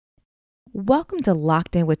Welcome to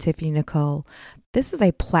Locked In with Tiffany Nicole. This is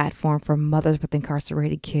a platform for mothers with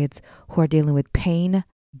incarcerated kids who are dealing with pain,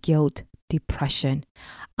 guilt, depression.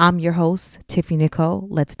 I'm your host, Tiffany Nicole.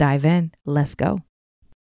 Let's dive in. Let's go.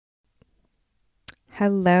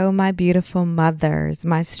 Hello, my beautiful mothers,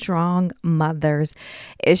 my strong mothers.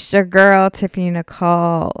 It's your girl, Tiffany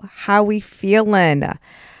Nicole. How we feeling?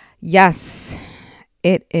 Yes,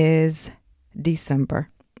 it is December.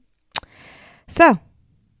 So,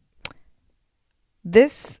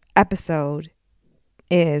 this episode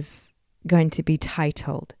is going to be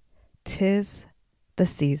titled, "'Tis the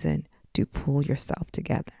Season to Pull Yourself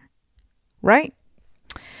Together." Right?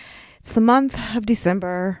 It's the month of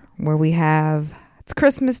December where it's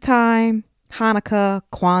Christmas time, Hanukkah,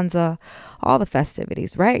 Kwanzaa, all the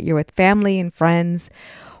festivities, right? You're with family and friends.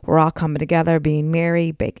 We're all coming together, being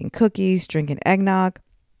merry, baking cookies, drinking eggnog.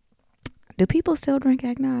 Do people still drink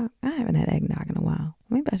eggnog? I haven't had eggnog in a while.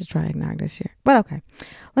 Maybe I should try eggnog this year. But okay,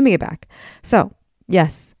 let me get back. So,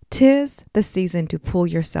 yes, 'tis the season to pull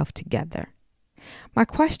yourself together. My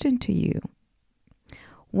question to you,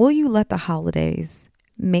 will you let the holidays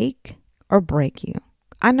make or break you?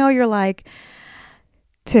 I know you're like,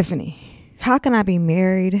 Tiffany, how can I be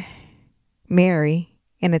merry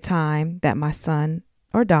in a time that my son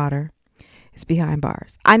or daughter is behind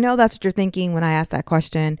bars? I know that's what you're thinking when I ask that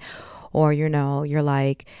question. Or, you're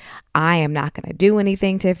like, I am not going to do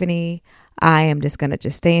anything, Tiffany. I am just going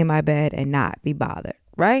to stay in my bed and not be bothered,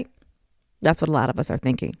 right? That's what a lot of us are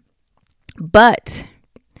thinking. But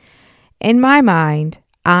in my mind,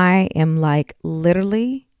 I am like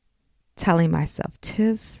literally telling myself,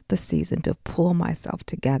 'tis the season to pull myself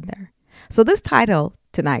together. So this title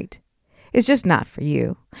tonight is just not for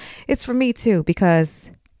you. It's for me too,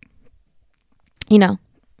 because,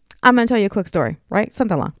 I'm going to tell you a quick story, right?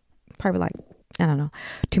 Something long. Probably like,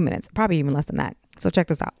 2 minutes, probably even less than that. So check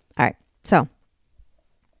this out. All right. So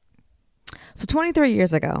 23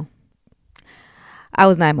 years ago, I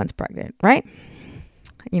was 9 months pregnant, right?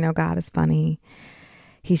 God is funny.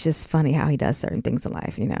 He's just funny how he does certain things in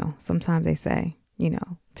life. Sometimes they say,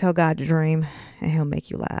 tell God your dream and he'll make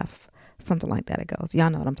you laugh. Something like that it goes. Y'all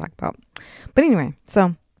know what I'm talking about. But anyway,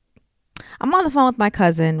 so I'm on the phone with my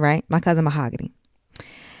cousin, right? My cousin Mahogany.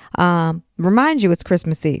 Remind you, it's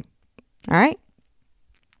Christmas Eve. All right.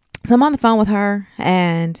 So I'm on the phone with her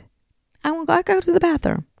and I go to the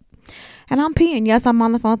bathroom and I'm peeing. Yes, I'm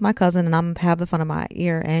on the phone with my cousin and I'm have the phone in my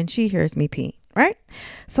ear and she hears me peeing. Right.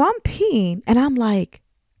 So I'm peeing and I'm like,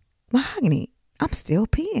 Mahogany, I'm still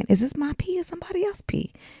peeing. Is this my pee or somebody else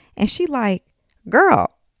pee? And she like,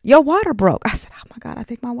 girl, your water broke. I said, oh my God, I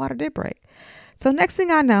think my water did break. So next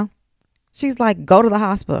thing I know, she's like, go to the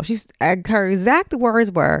hospital. Her exact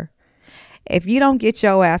words were, if you don't get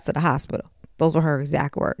your ass to the hospital. Those were her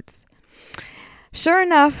exact words. Sure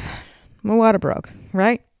enough, my water broke,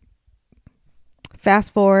 right?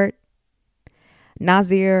 Fast forward,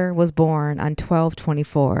 Nazir was born on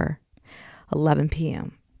 12/24, 11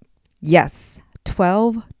 p.m. Yes,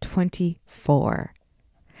 12/24.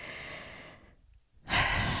 I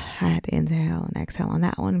had to inhale and exhale on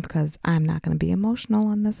that one because I'm not going to be emotional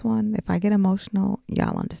on this one. If I get emotional,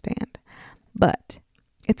 y'all understand. But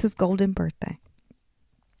it's his golden birthday.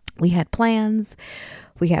 We had plans.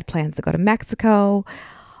 We had plans to go to Mexico.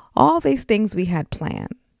 All these things we had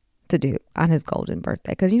planned to do on his golden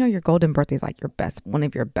birthday. Because, your golden birthday is like one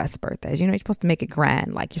of your best birthdays. You're supposed to make it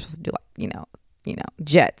grand. Like you're supposed to do,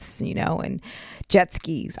 jets, and jet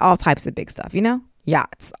skis, all types of big stuff,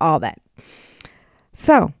 yachts, all that.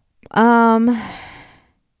 So,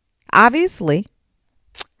 obviously,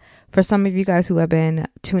 for some of you guys who have been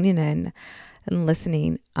tuning in and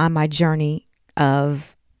listening on my journey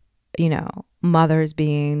of, mothers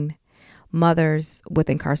being mothers with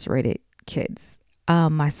incarcerated kids.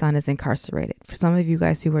 My son is incarcerated. For some of you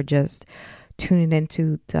guys who are just tuning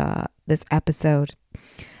into this episode,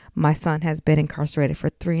 my son has been incarcerated for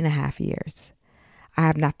 3.5 years. I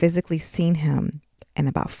have not physically seen him in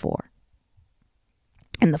about 4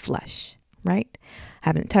 in the flesh, right? I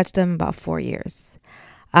haven't touched him in about 4 years.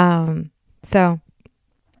 So,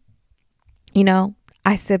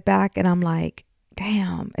 I sit back and I'm like,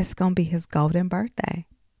 damn, it's going to be his golden birthday,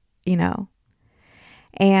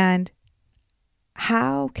 and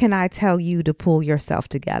how can I tell you to pull yourself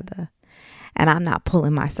together? And I'm not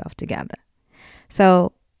pulling myself together.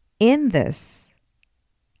 So in this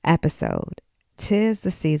episode, 'tis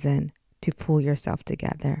the season to pull yourself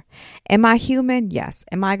together. Am I human? Yes.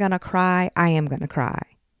 Am I going to cry? I am going to cry.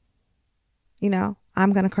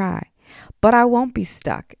 I'm going to cry. But I won't be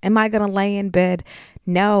stuck. Am I going to lay in bed?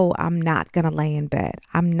 No, I'm not going to lay in bed.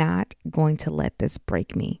 I'm not going to let this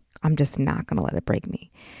break me. I'm just not going to let it break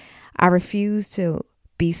me. I refuse to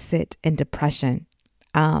be sit in depression.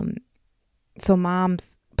 So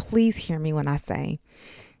moms, please hear me when I say,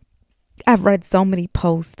 I've read so many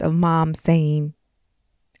posts of moms saying,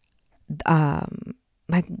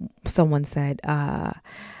 like someone said, I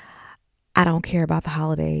don't care about the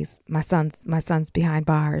holidays. My son's behind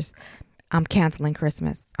bars. I'm canceling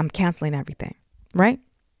Christmas. I'm canceling everything. Right?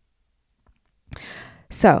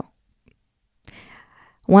 So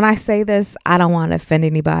when I say this, I don't want to offend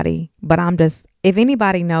anybody, but if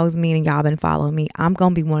anybody knows me and y'all been following me, I'm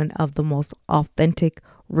going to be one of the most authentic,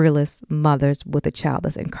 realest mothers with a child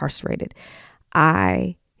that's incarcerated.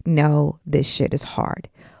 I know this shit is hard,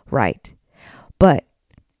 right? But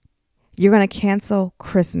you're going to cancel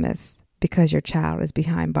Christmas because your child is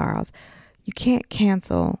behind bars. You can't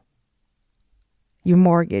cancel your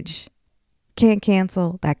mortgage. Can't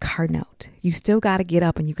cancel that car note. You still got to get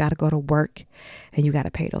up and you got to go to work and you got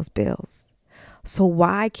to pay those bills. So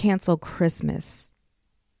why cancel Christmas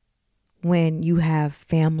when you have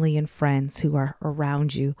family and friends who are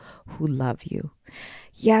around you, who love you?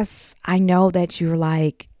 Yes, I know that you're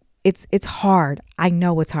like, it's hard. I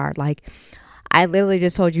know it's hard. Like, I literally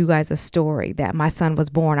just told you guys a story that my son was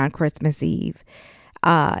born on Christmas Eve.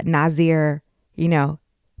 Nazir,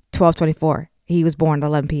 12/24. He was born at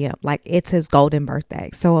 11 p.m. Like, it's his golden birthday.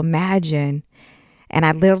 So imagine, and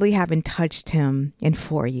I literally haven't touched him in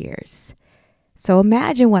 4 years. So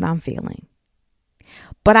imagine what I'm feeling.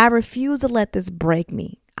 But I refuse to let this break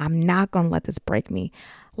me. I'm not going to let this break me.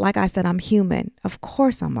 Like I said, I'm human. Of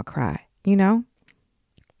course I'm going to cry,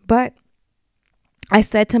 But I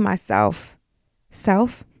said to myself,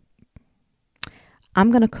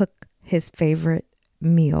 I'm going to cook his favorite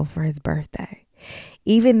meal for his birthday.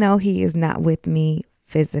 Even though he is not with me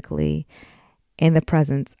physically in the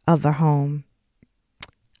presence of the home,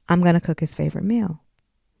 I'm going to cook his favorite meal.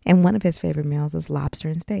 And one of his favorite meals is lobster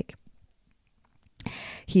and steak.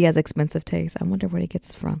 He has expensive taste. I wonder where he gets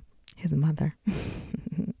it from. His mother.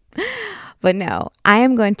 But no, I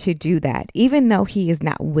am going to do that. Even though he is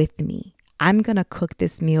not with me, I'm going to cook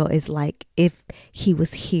this meal is like if he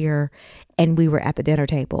was here and we were at the dinner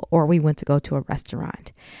table or we went to go to a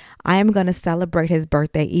restaurant. I am going to celebrate his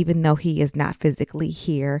birthday even though he is not physically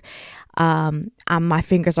here. My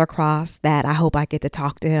fingers are crossed that I hope I get to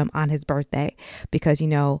talk to him on his birthday because,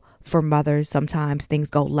 for mothers, sometimes things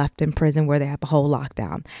go left in prison where they have a whole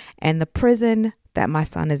lockdown. And the prison that my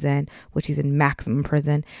son is in, which he's in maximum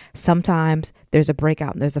prison, sometimes there's a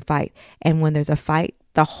breakout and there's a fight. And when there's a fight,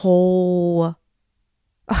 the whole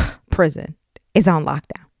prison is on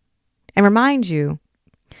lockdown. And remind you,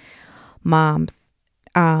 moms,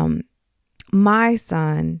 my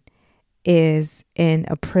son is in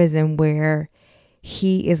a prison where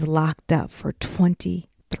he is locked up for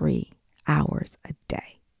 23 hours a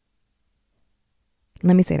day.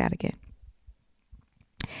 Let me say that again.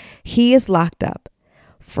 He is locked up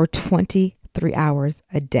for 23 hours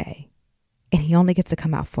a day, and he only gets to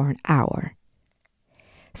come out for an hour.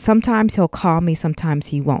 Sometimes he'll call me, sometimes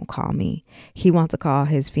he won't call me. He wants to call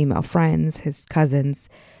his female friends, his cousins,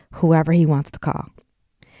 whoever he wants to call.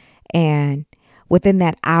 And within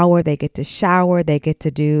that hour, they get to shower, they get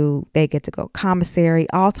to go commissary,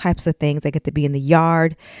 all types of things. They get to be in the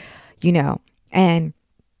yard, and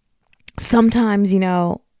sometimes,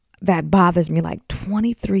 that bothers me, like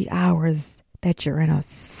 23 hours that you're in a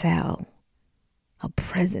cell, a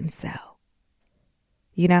prison cell,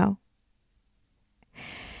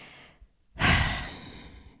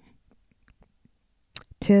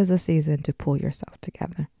 'Tis a season to pull yourself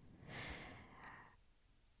together.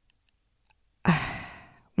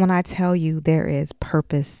 When I tell you there is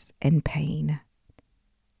purpose in pain,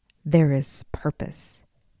 there is purpose.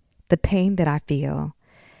 The pain that I feel,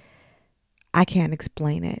 I can't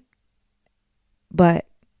explain it. But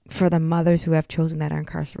for the mothers who have children that are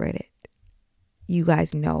incarcerated, you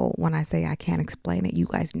guys know when I say I can't explain it, you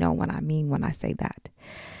guys know what I mean when I say that.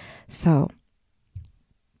 So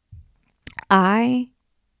I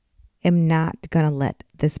am not going to let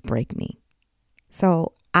this break me.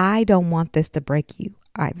 So I don't want this to break you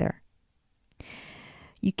either.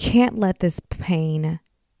 You can't let this pain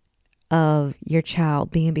of your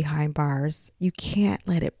child being behind bars, you can't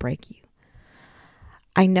let it break you.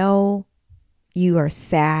 I know you are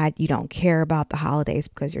sad. You don't care about the holidays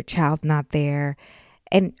because your child's not there.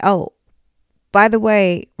 And by the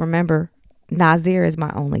way, remember, Nazir is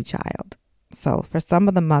my only child. So for some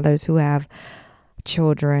of the mothers who have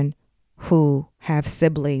children who have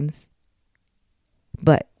siblings,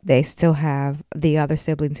 but they still have the other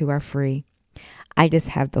siblings who are free, I just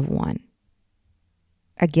have the one.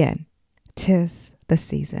 Again, 'tis the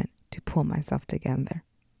season to pull myself together.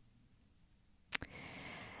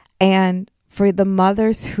 And For the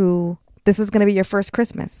mothers who, this is going to be your first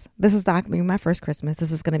Christmas. This is not going to be my first Christmas.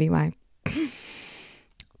 This is going to be my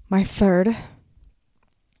third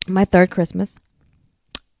Christmas.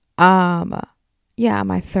 Yeah,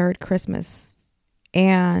 my third Christmas.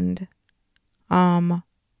 And, yeah,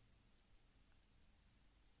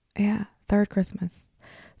 third Christmas.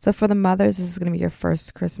 So for the mothers, this is going to be your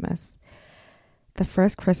first Christmas. The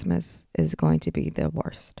first Christmas is going to be the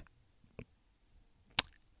worst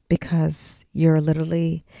because you're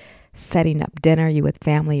literally setting up dinner, you're with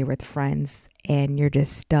family, you're with friends, and you're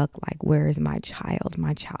just stuck like, where is my child?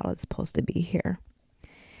 My child is supposed to be here.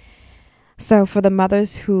 So for the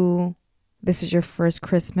mothers who this is your first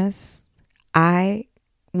Christmas, I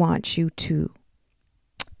want you to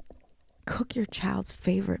cook your child's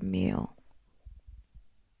favorite meal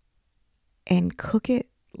and cook it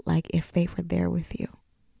like if they were there with you.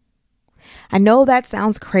 I know that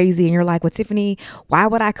sounds crazy and you're like, well, Tiffany, why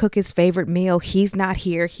would I cook his favorite meal? He's not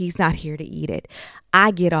here. He's not here to eat it.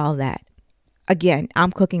 I get all that. Again,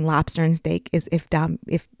 I'm cooking lobster and steak as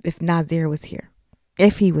if Nazir was here,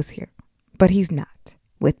 if he was here, but he's not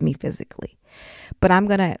with me physically. But I'm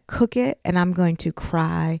going to cook it and I'm going to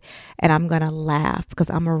cry and I'm going to laugh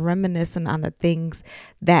because I'm reminiscing on the things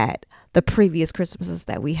that the previous Christmases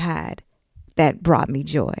that we had that brought me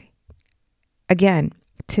joy. Again,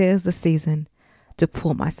 'tis the season to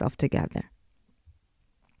pull myself together.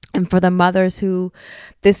 And for the mothers who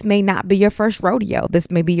this may not be your first rodeo, this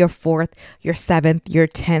may be your 4th, your 7th, your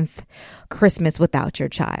 10th Christmas without your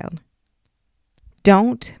child.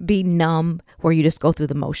 Don't be numb where you just go through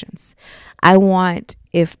the motions. I want,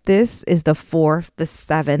 if this is the 4th, the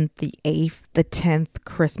 7th, the 8th, the 10th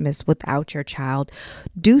Christmas without your child,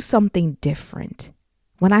 do something different.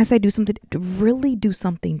 When I say do something, really do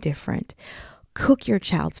something different. Cook your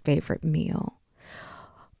child's favorite meal.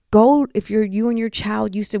 Go, if you and your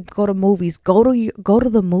child used to go to movies, go to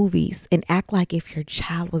the movies and act like if your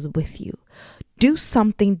child was with you. Do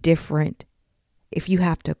something different. If you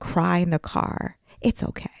have to cry in the car, it's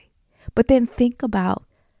okay. But then think about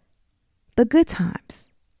the good times.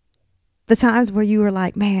 The times where you were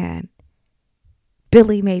like, man,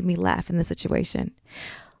 Billy made me laugh in this situation.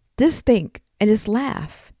 Just think and just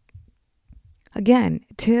laugh. Again,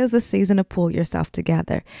 'tis a season to pull yourself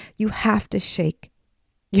together. You have to shake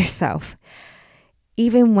yourself.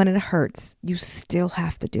 Even when it hurts, you still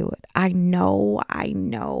have to do it. I know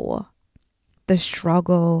the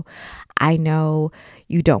struggle. I know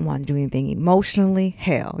you don't want to do anything emotionally.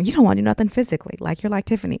 Hell, you don't want to do nothing physically. Like you're like,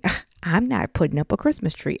 Tiffany, I'm not putting up a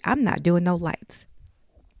Christmas tree. I'm not doing no lights.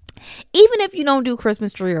 Even if you don't do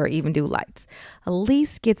Christmas tree or even do lights, at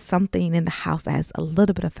least get something in the house that has a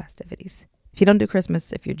little bit of festivities. If you don't do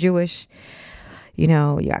Christmas, if you're Jewish, you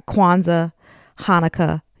got Kwanzaa,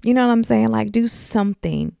 Hanukkah, you know what I'm saying? Like do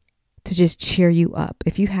something to just cheer you up.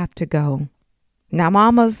 If you have to go. Now,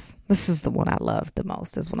 mamas, this is the one I love the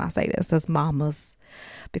most is when I say this as mamas,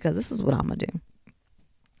 because this is what I'm going to do.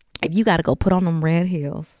 If you got to go put on them red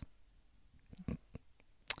heels,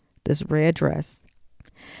 this red dress,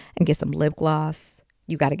 and get some lip gloss,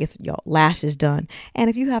 you got to get your lashes done. And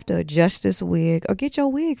if you have to adjust this wig or get your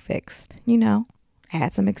wig fixed,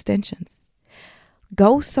 add some extensions.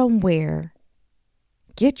 Go somewhere,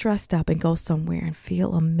 get dressed up and go somewhere and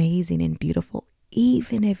feel amazing and beautiful,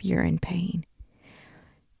 even if you're in pain.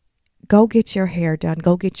 Go get your hair done.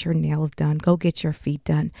 Go get your nails done. Go get your feet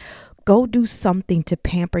done. Go do something to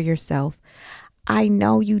pamper yourself. I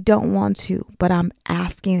know you don't want to, but I'm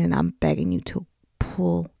asking and I'm begging you to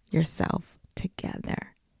pull yourself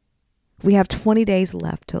together. We have 20 days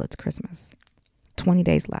left till it's Christmas. 20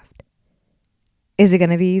 days left. Is it going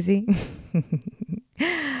to be easy?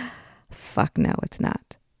 Fuck no, it's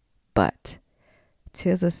not. But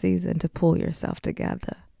 'tis a season to pull yourself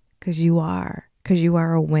together because you are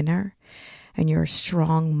a winner and you're a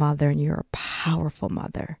strong mother and you're a powerful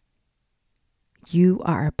mother. You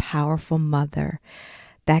are a powerful mother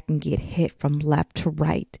that can get hit from left to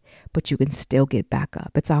right, but you can still get back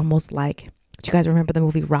up. It's almost like, do you guys remember the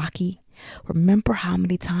movie Rocky? Remember how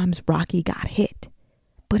many times Rocky got hit,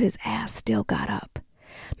 but his ass still got up.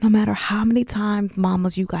 No matter how many times,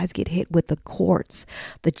 mamas, you guys get hit with the courts,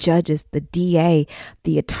 the judges, the DA,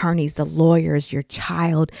 the attorneys, the lawyers, your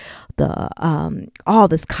child, all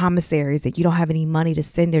this commissaries that you don't have any money to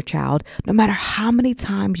send their child. No matter how many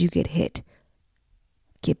times you get hit,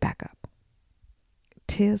 get back up.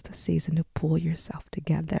 'Tis the season to pull yourself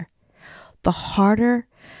together. The harder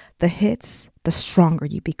the hits, the stronger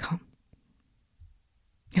you become.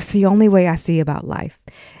 It's the only way I see about life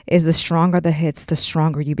is the stronger the hits, the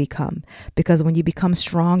stronger you become. Because when you become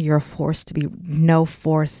strong, you're a force to be, no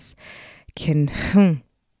force can,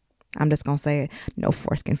 I'm just going to say it. No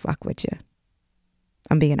force can fuck with you.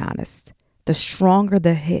 I'm being honest. The stronger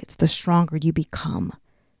the hits, the stronger you become.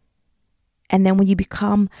 And then when you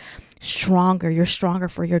become stronger, you're stronger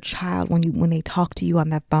for your child when they talk to you on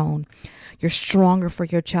that phone. You're stronger for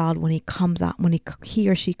your child when he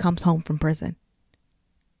or she comes home from prison.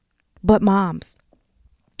 But moms,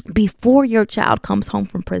 before your child comes home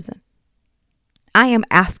from prison, I am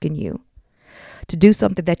asking you to do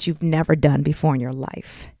something that you've never done before in your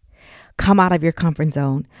life. Come out of your comfort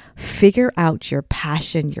zone. Figure out your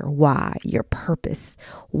passion, your why, your purpose.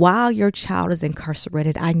 While your child is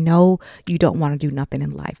incarcerated, I know you don't want to do nothing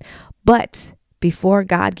in life. But before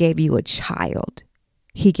God gave you a child,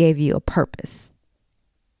 he gave you a purpose.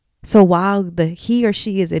 So while he or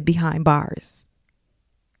she is behind bars,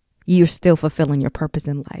 you're still fulfilling your purpose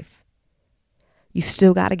in life. You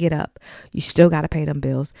still got to get up. You still got to pay them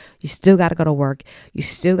bills. You still got to go to work. You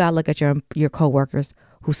still got to look at your coworkers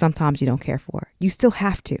who sometimes you don't care for. You still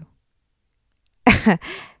have to.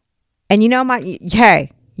 And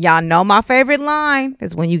hey, y'all know my favorite line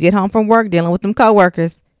is when you get home from work dealing with them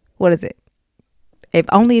coworkers. What is it? If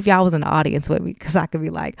y'all was in the audience with me, because I could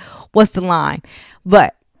be like, what's the line?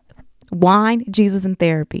 But wine, Jesus, and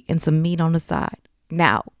therapy, and some meat on the side.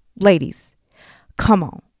 Now, ladies, come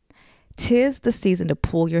on. 'Tis the season to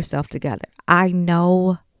pull yourself together. I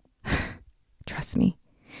know, trust me,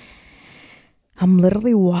 I'm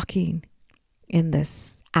literally walking in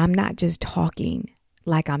this. I'm not just talking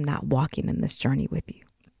like I'm not walking in this journey with you.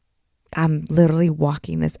 I'm literally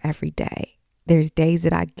walking this every day. There's days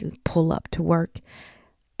that I pull up to work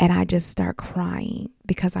and I just start crying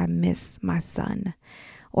because I miss my son.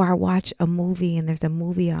 Or I watch a movie and there's a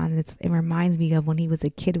movie on. It reminds me of when he was a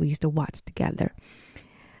kid we used to watch together.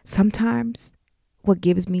 Sometimes what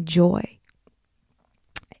gives me joy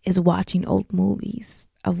is watching old movies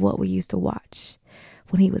of what we used to watch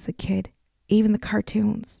when he was a kid. Even the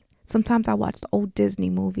cartoons. Sometimes I watch the old Disney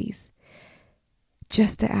movies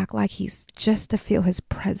just to act like just to feel his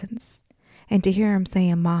presence. And to hear him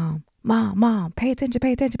saying, Mom, Mom, Mom, pay attention,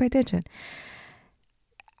 pay attention, pay attention.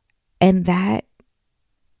 And that,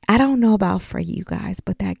 I don't know about for you guys,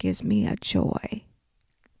 but that gives me a joy.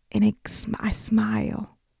 And I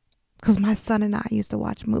smile. Because my son and I used to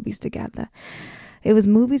watch movies together. It was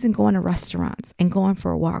movies and going to restaurants and going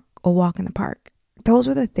for a walk in the park. Those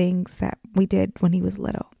were the things that we did when he was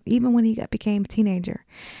little, even when he became a teenager.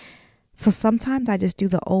 So sometimes I just do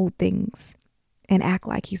the old things and act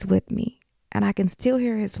like he's with me. And I can still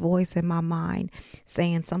hear his voice in my mind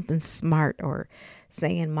saying something smart or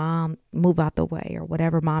saying, Mom, move out the way, or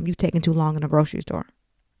whatever. Mom, you taking too long in the grocery store.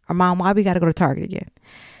 Or Mom, why we got to go to Target again?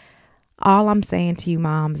 All I'm saying to you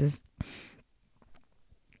moms is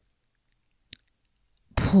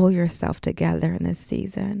pull yourself together in this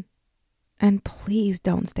season. And please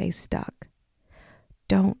don't stay stuck.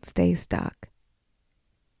 Don't stay stuck.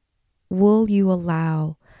 Will you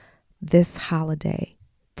allow this holiday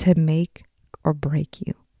to make or break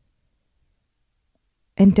you?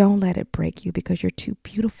 And don't let it break you because you're too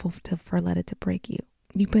beautiful for let it to break you.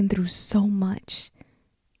 You've been through so much.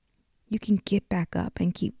 You can get back up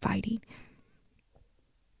and keep fighting.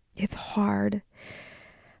 It's hard.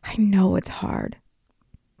 I know it's hard.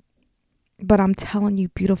 But I'm telling you,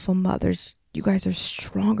 beautiful mothers, you guys are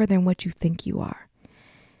stronger than what you think you are.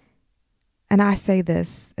 And I say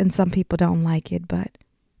this, and some people don't like it, but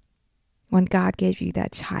when God gave you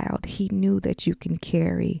that child, he knew that you can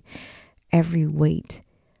carry every weight,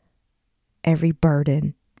 every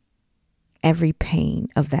burden, every pain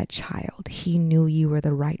of that child. He knew you were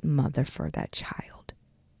the right mother for that child.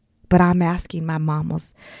 But I'm asking my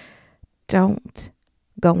mamas, don't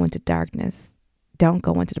go into darkness. Don't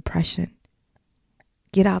go into depression.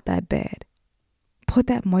 Get out that bed. Put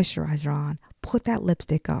that moisturizer on. Put that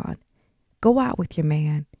lipstick on. Go out with your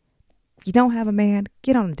man. If you don't have a man,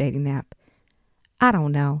 get on a dating app. I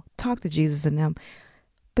don't know. Talk to Jesus and them.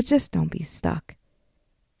 But just don't be stuck.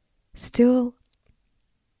 Still,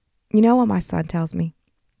 you know what my son tells me?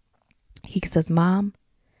 He says, Mom,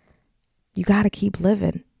 you got to keep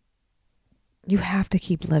living. You have to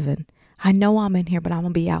keep living. I know I'm in here, but I'm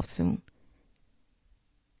going to be out soon.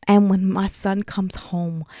 And when my son comes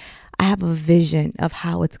home, I have a vision of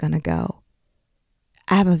how it's going to go.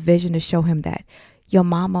 I have a vision to show him that your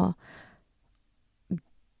mama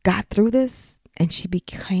got through this and she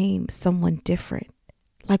became someone different.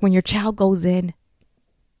 Like when your child is in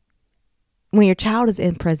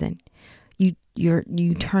prison,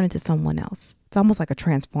 you turn into someone else. It's almost like a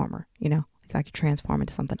transformer, It's like you transform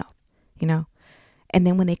into something else, And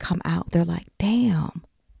then when they come out, they're like, damn,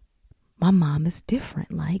 my mom is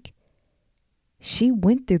different. Like, She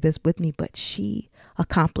went through this with me, but she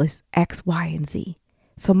accomplished X, Y, and Z.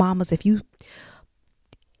 So mamas,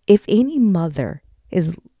 if any mother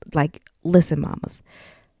is like, listen, mamas,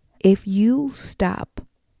 if you stop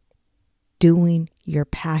doing your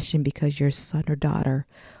passion because your son or daughter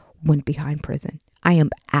went behind prison, I am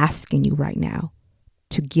asking you right now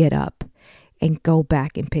to get up and go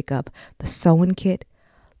back and pick up the sewing kit,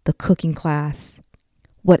 the cooking class,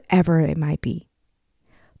 whatever it might be,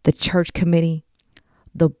 the church committee,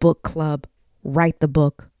 the book club, write the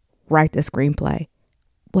book, write the screenplay,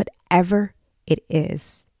 whatever it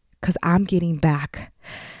is, because I'm getting back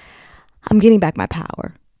my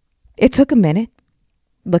power. It took a minute.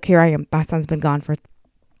 Look, here I am. My son's been gone for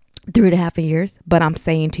 3.5 years, but I'm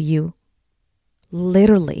saying to you,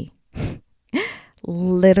 literally,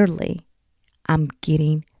 I'm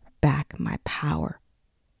getting back my power,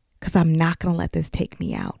 because I'm not going to let this take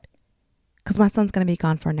me out, because my son's going to be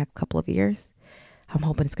gone for the next couple of years. I'm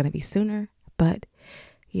hoping it's going to be sooner, but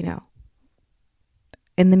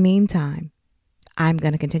in the meantime, I'm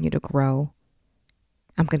going to continue to grow.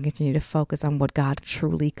 I'm going to continue to focus on what God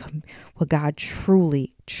truly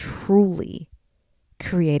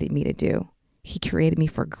created me to do. He created me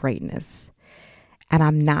for greatness. And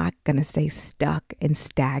I'm not going to stay stuck and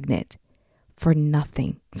stagnant for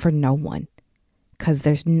nothing, for no one, because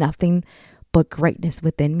there's nothing but greatness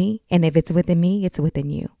within me. And if it's within me, it's within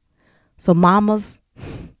you. So mamas,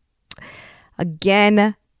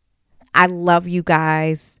 again, I love you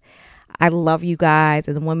guys. I love you guys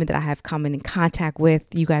and the women that I have come in contact with.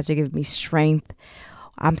 You guys are giving me strength.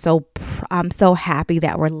 I'm so happy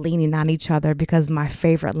that we're leaning on each other, because my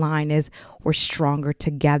favorite line is, we're stronger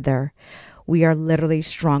together. We are literally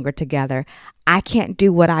stronger together. I can't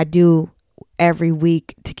do what I do every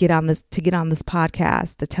week to get on this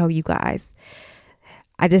podcast to tell you guys.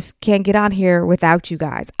 I just can't get on here without you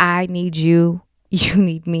guys. I need you. You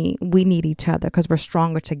need me. We need each other, because we're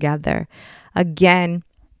stronger together. Again,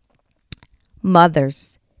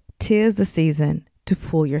 mothers, 'tis the season to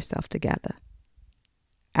pull yourself together.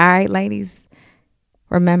 All right, ladies,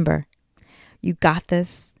 remember, you got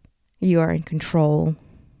this. You are in control.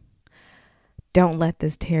 Don't let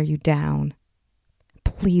this tear you down.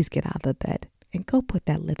 Please get out of the bed and go put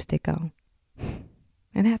that lipstick on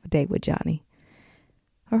and have a date with Johnny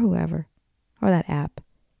or whoever, or that app.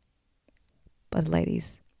 But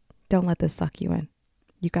ladies, don't let this suck you in.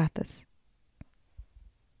 You got this.